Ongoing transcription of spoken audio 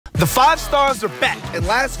The 5 stars are back, and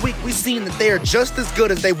last week we seen that they are just as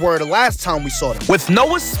good as they were the last time we saw them. With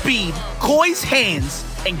Noah's speed, Coy's hands,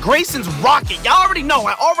 and Grayson's rocket, y'all already know,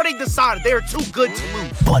 I already decided they are too good to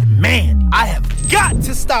lose. But man, I have got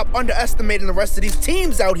to stop underestimating the rest of these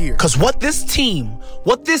teams out here. Cause what this team,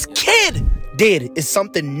 what this kid did is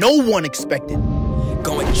something no one expected.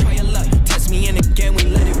 Go and try your luck, test me in again, we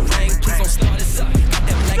let it rain. Please don't start us up, got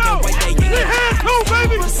that black and white, they get it.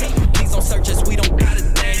 Please don't search us, we don't got a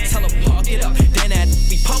thing. Tell them park it up, then that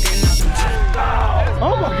be poking up.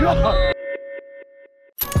 Oh my God.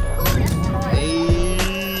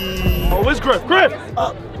 Oh, it's Griff. Griff!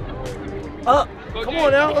 Up. Up. Come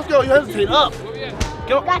on now. Let's go. You hesitate. Up.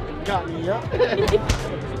 Go. Got me, yeah.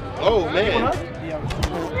 Oh, man.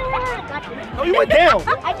 Oh, you went down.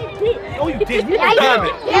 I just did. Oh, you did. You went down.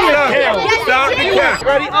 You went down.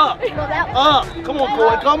 Ready? Up. Up. Come on,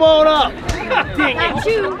 boy. Come on up. Dang it. Not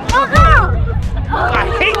you. I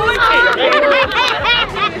hate this kid.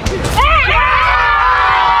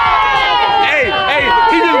 Hey,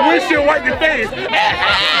 he just windshield wiped your face.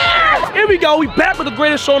 Here we go, we back with the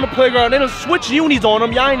greatest show on the playground. They done switch unis on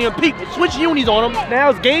them. Y'all ain't even peep. Switch unis on them. Now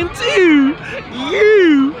it's game 2.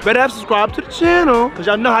 You better have subscribed to the channel, because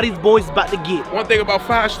y'all know how these boys is about to get. One thing about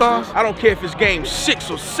 5 stars, I don't care if it's game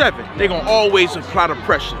 6 or 7, they gonna always apply the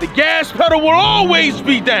pressure. The gas pedal will always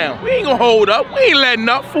be down. We ain't gonna hold up. We ain't letting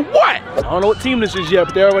up for what? I don't know what team this is yet,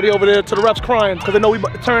 but they're already over there to the refs crying because they know we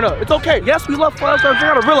about to turn up. It's okay. Yes, we love 5 stars. You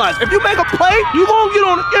gotta realize, if you make a play, you gonna get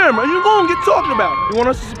on the camera. You gonna get talking about it. You want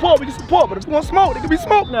us to support, we can support, but if you want smoke, it can be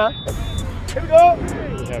smoke now. Here we go.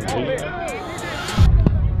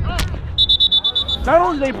 Not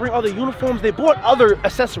only did they bring other uniforms, they bought other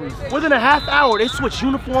accessories. Within a half hour, they switched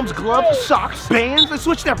uniforms, gloves, socks, bands, they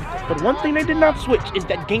switched everything. But one thing they did not switch is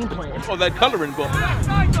that game plan. Oh, that coloring book.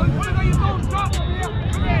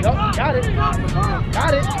 Nope, got it.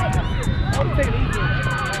 Got it. I'm taking it easy.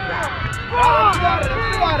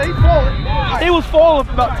 He falling. They was falling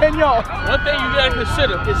for about 10 yards. One thing you gotta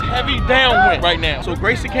consider is heavy downwind right now. So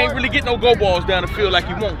Grayson can't really get no go balls down the field like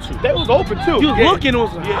he wants to. They was open too. He was looking, it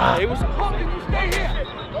was like, yeah, it was.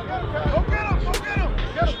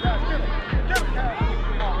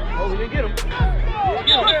 Oh, we didn't get him.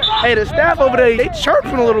 Hey, the staff over there, they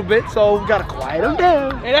chirping a little bit, so we gotta quiet them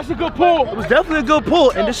down. Hey, that's a good pull. It was definitely a good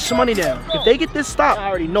pull, and this is money down. If they get this stop, I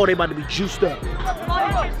already know they about to be juiced up.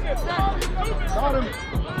 Got him.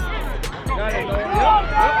 Got him.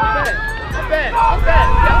 Not bad.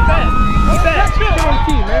 Kid on the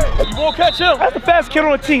team, man. You won't catch him. That's the fast kid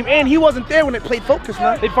on the team, and he wasn't there when they played focus,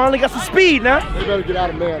 man. They finally got some speed, now. They better get out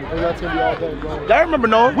of man. That's gonna be all day, bro. Y'all remember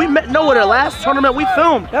Noah? We met Noah the last tournament we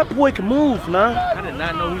filmed. That boy can move, man. I did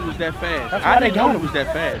not know he was that fast. That's why they got him. He was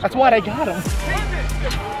that fast. That's why they got him.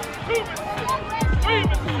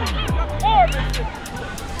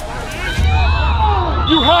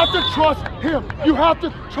 You have to trust him. You have to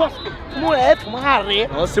trust him. Come on, Ed. Come on,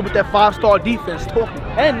 Ed. Let's see what that 5-star defense talking.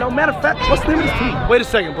 And no matter of fact, what's the name of this team? Wait a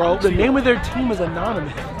second, bro. The name of their team is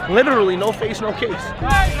anonymous. Literally, no face, no case.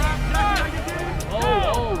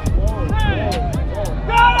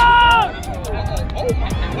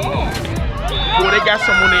 Boy, they got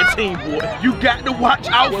some on their team, boy. You got to watch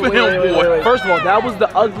out for him, boy. First of all, that was the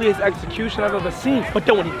ugliest execution I've ever seen. But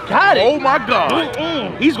then when he got it, oh my God,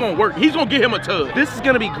 he's gonna work. He's gonna get him a tug. This is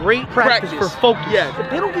gonna be great practice for focus. Yeah. If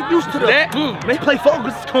they don't get used to that, when they play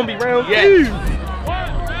focus, it's gonna be round 2.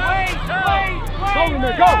 Go,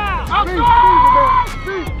 man, go.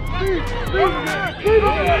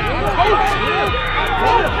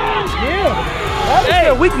 That's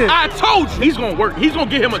their weakness. I told you. He's gonna work. He's gonna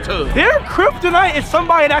get him a tug. Their kryptonite is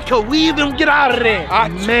somebody that could weave them get out of there. I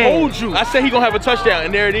told you. I said he gonna have a touchdown,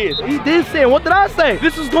 and there it is. He did say, what did I say?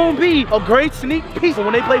 This is gonna be a great sneak peek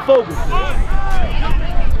when they play focus.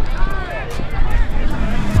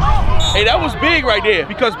 Hey, that was big right there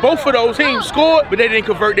because both of those teams scored, but they didn't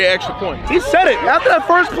convert their extra point. He said it. After that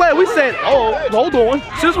first play, we said, oh, hold on.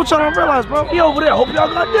 This is what y'all don't realize, bro. We over there. Hope y'all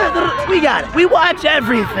got that. We got it. We watch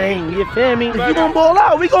everything. You feel me? If you gonna ball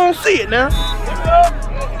out, we gonna see it now.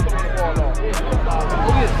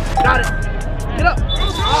 Got it. Get up.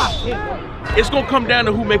 It's gonna come down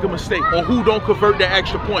to who make a mistake or who don't convert that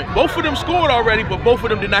extra point. Both of them scored already, but both of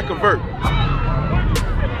them did not convert.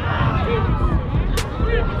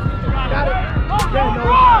 Got it.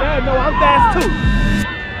 Yeah, no, I'm fast too.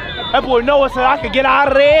 That boy Noah said I could get out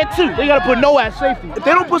of there too. They gotta put Noah at safety. If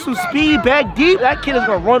they don't put some speed back deep, that kid is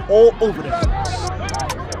gonna run all over them.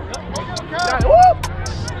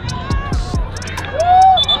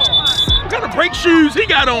 What kind of brake shoes he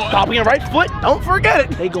got on? Stopping your right foot, don't forget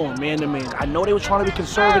it. They going man to man. I know they was trying to be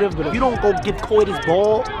conservative, but if you don't go give Coy this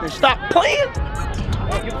ball and stop playing,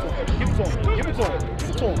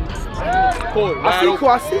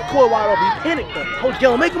 I see Coy wide open. He panicked though. Coach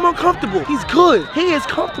Gallo, make him uncomfortable. He's good. He is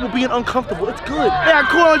comfortable being uncomfortable. It's good. They got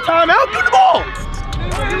Coy on timeout. Give the ball.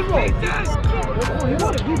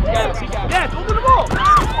 Yes, open the ball.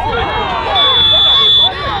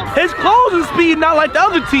 His closing speed not like the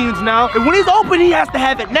other teams now. And when he's open, he has to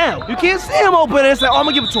have it now. You can't see him open and say, oh, I'm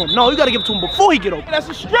gonna give it to him. No, you gotta give it to him before he get open. That's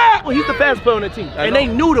a strap. Well, he's the fastest player on the team. And they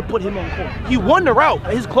knew to put him on the court. He won the route.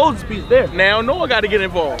 His closing speed's there. Now Noah gotta get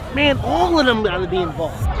involved. Man, all of them gotta be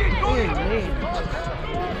involved. Man.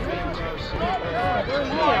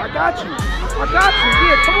 Yeah, I got you.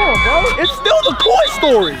 Yeah, come on, bro. It's still the Coy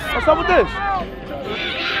story. What's up with this?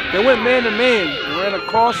 They went man to man. They ran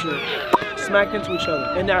across her. Smacked into each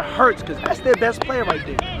other, and that hurts because that's their best player right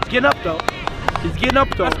there. He's getting up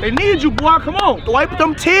though. They need you, boy. Come on. Wipe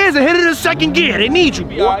them tears and hit it in second gear. They need you,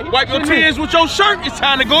 boy. Wipe your tears with your shirt. It's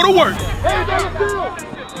time to go to work.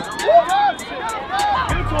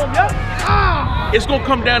 It's gonna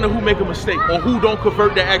come down to who make a mistake or who don't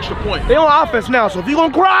convert that extra point. They on offense now, so if you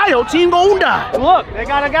gonna cry, your team gonna die. Look, they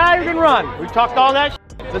got a guy who can run. We talked all that.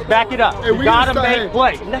 Let's back it up. Hey, we gotta make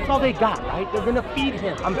plays. And that's all they got, right? They're gonna feed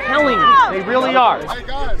him. I'm telling you, they really are. Hey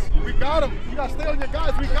guys, we got him. You gotta stay on your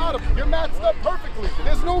guys. We got him. You're matched up perfectly.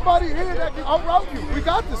 There's nobody here that can outroute you. We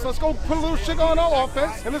got this. Let's go put a little sugar on our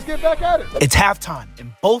offense and let's get back at it. It's halftime,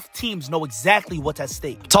 and both teams know exactly what's at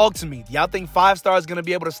stake. Talk to me. Do y'all think 5 Star is gonna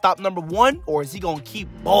be able to stop number 1, or is he gonna keep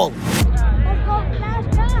balling?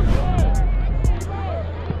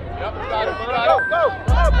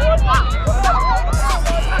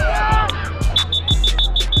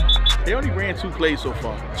 They only ran 2 plays so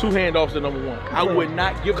far. 2 handoffs to number 1. I would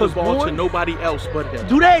not give the ball to nobody else but him.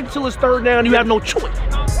 Do that until it's 3rd down. You have no choice.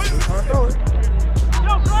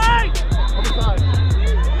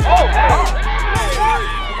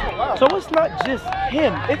 So it's not just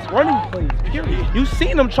him. It's running plays, period. You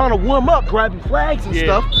seen him trying to warm up, grabbing flags and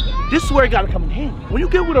stuff. This is where it got to come in handy. When you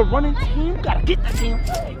get with a running team, you got to get the team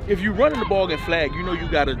flag. If you running the ball and flag, you know you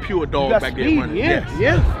got a pure dog back there running. Yeah.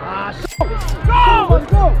 Let's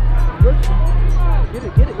go. Get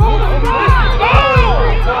it.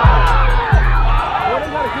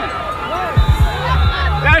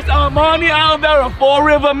 That's Armani Alvera, Fall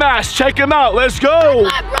River, Mass. Check him out. Let's go.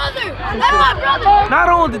 That's my brother. Not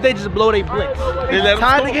only did they just blow their blitz, they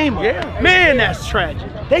tied the game up. Yeah. Man, that's tragic.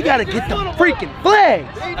 They got to get the freaking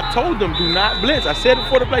flags. I told them, do not blitz. I said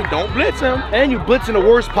before the play, don't blitz him. And you blitzing the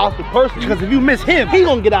worst possible person, because if you miss him, he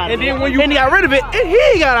gonna get out of it. And then when you he got rid of it, and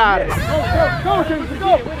he got out of it.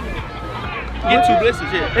 Go. Get 2 blitzes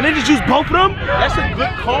here. And they just use both of them? That's a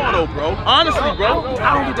good call though, bro. Honestly, bro.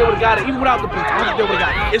 I don't think they would've got it, even without the blitz. I don't think they would've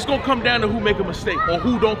got it. It's gonna come down to who make a mistake or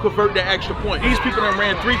who don't convert that extra point. These people done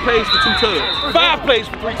ran 3 plays for 2 tugs. 5 plays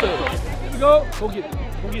for 3 tugs. Go get it.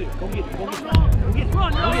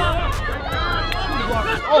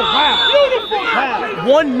 Oh, wow. Beautiful. Wow.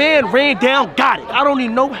 1 man ran down, got it. I don't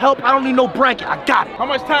need no help. I don't need no bracket. I got it. How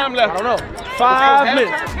much time left? I don't know. 5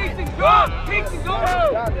 minutes.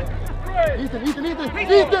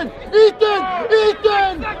 Ethan.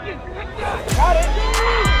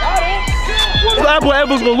 That boy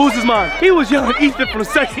Evans gonna lose his mind. He was yelling Ethan from the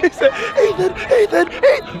second. He said, Ethan.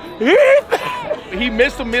 He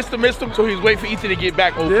missed him, so he was waiting for Ethan to get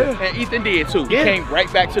back open. Yeah. And Ethan did too. He came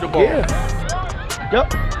right back to the ball. Yeah. Yep.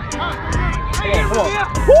 Come on.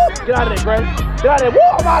 Woo! Get out of there, Greg. Get out of there. Woo!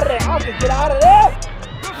 I'm out of there. I'm gonna get out of there.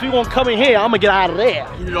 If you gonna come in here, I'm gonna get out of there.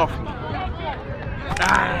 Get it off me.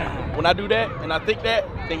 When I do that and I think it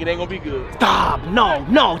ain't gonna be good. Stop.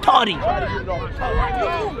 No, Toddy.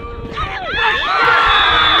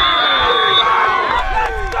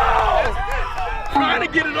 Trying to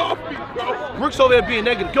get it off me, bro. Brooks over there being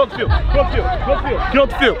negative. Get off the field. Get off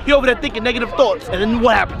the field. He over there thinking negative thoughts. And then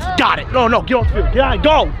what happens? Got it. No, get off the field. Get out.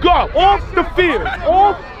 Go. Off the field.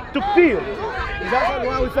 Is that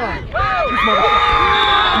why we found?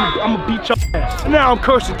 I'm gonna beat your ass. Now I'm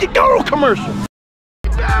cursing. Go to commercial.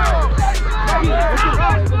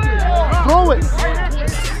 Throw it.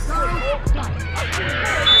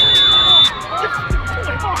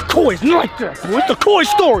 Coy's not like that, boy. It's the Coy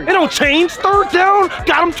story. It don't change. 3rd down,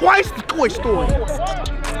 got him twice. The Coy story.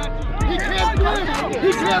 He can't blitz.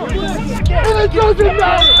 And it doesn't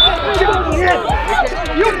matter.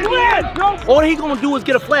 You blitz. All he gonna do is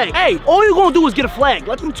get a flag. Hey, all you gonna do is get a flag.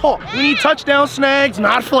 Let them talk. We need touchdown snags,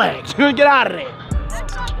 not flags. You're gonna get out of there.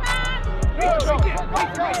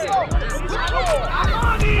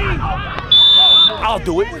 I'll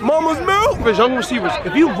do it. Mama's milk. For young receivers,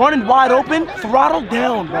 if you running wide open, throttle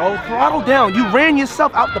down, bro. Throttle down. You ran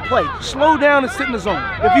yourself out the play. Slow down and sit in the zone.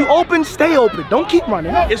 If you open, stay open. Don't keep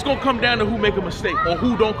running. It's gonna come down to who make a mistake or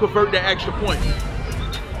who don't convert that extra point.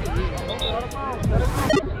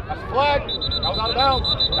 Flag. That was out of bounds.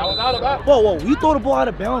 That was out of bounds. Whoa, you throw the ball out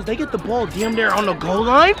of bounds, they get the ball damn near on the goal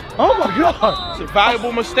line? Oh my God. It's a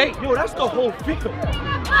valuable mistake. Yo, that's the whole field.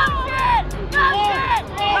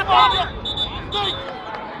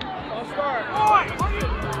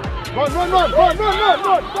 Run.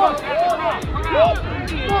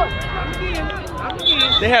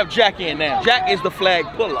 They have Jack in now. Jack is the flag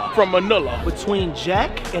puller from Manila. Between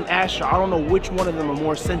Jack and Asher, I don't know which one of them are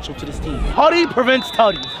more essential to this team. Huddy prevents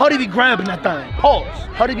Tuddy. Huddy be grabbing that thing. Pause.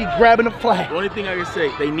 Huddy be grabbing the flag. The only thing I can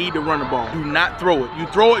say, they need to run the ball. Do not throw it. You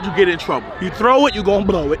throw it, you get in trouble. You throw it, you gonna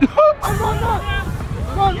blow it. Run.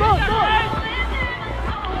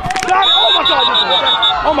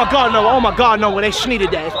 Oh my God, no. Oh my God, no. When they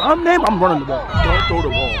schneeded that. If I'm them, I'm running the ball. Don't throw the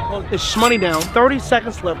ball. It's shmoney down. 30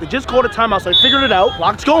 seconds left. They just called a timeout, so they figured it out.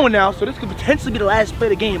 Clock's going now, so this could potentially be the last play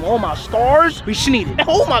of the game. All my stars, we schneeded.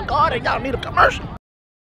 Oh my God, they gotta need a commercial.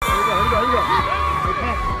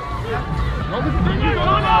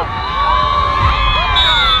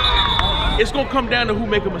 It's gonna come down to who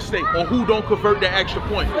make a mistake or who don't convert that extra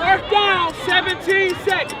point. 4th down, 17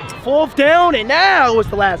 seconds. 4th down, and now it's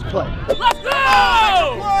the last play. Let's go!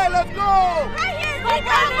 Let's go! Right here, let's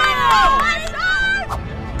go!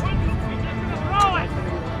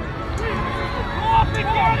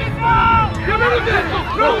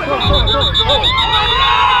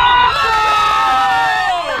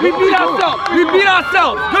 We beat ourselves. We beat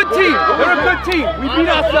ourselves. Good team. They're a good team. We beat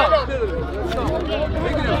ourselves.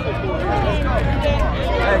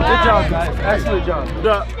 Hey, good job, guys. Excellent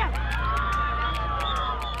job.